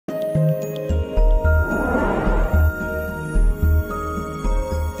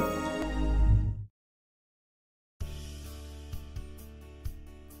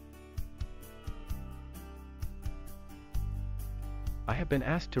been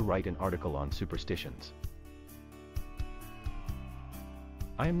asked to write an article on superstitions.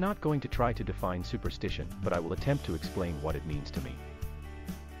 I am not going to try to define superstition, but I will attempt to explain what it means to me.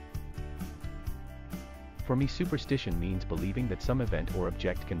 For me, superstition means believing that some event or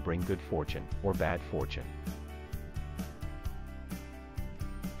object can bring good fortune or bad fortune.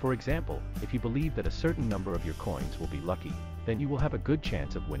 For example, if you believe that a certain number of your coins will be lucky, then you will have a good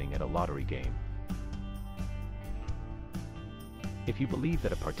chance of winning at a lottery game. If you believe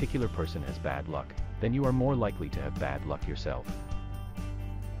that a particular person has bad luck, then you are more likely to have bad luck yourself.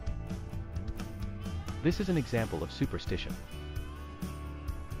 This is an example of superstition.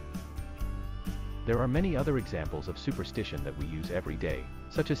 There are many other examples of superstition that we use every day,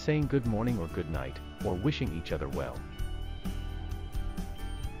 such as saying good morning or good night, or wishing each other well.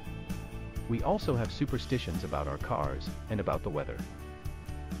 We also have superstitions about our cars, and about the weather.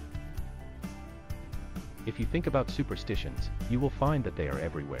 If you think about superstitions, you will find that they are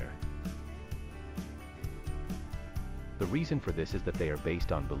everywhere. The reason for this is that they are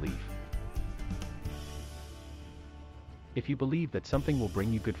based on belief. If you believe that something will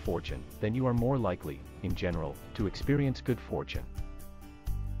bring you good fortune, then you are more likely, in general, to experience good fortune.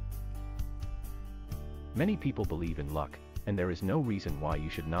 Many people believe in luck, and there is no reason why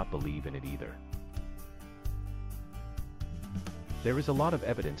you should not believe in it either. There is a lot of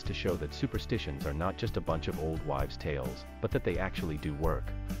evidence to show that superstitions are not just a bunch of old wives' tales, but that they actually do work.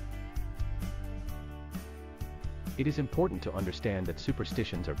 It is important to understand that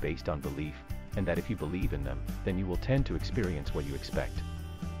superstitions are based on belief, and that if you believe in them, then you will tend to experience what you expect.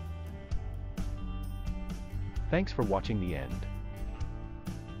 Thanks for watching the end.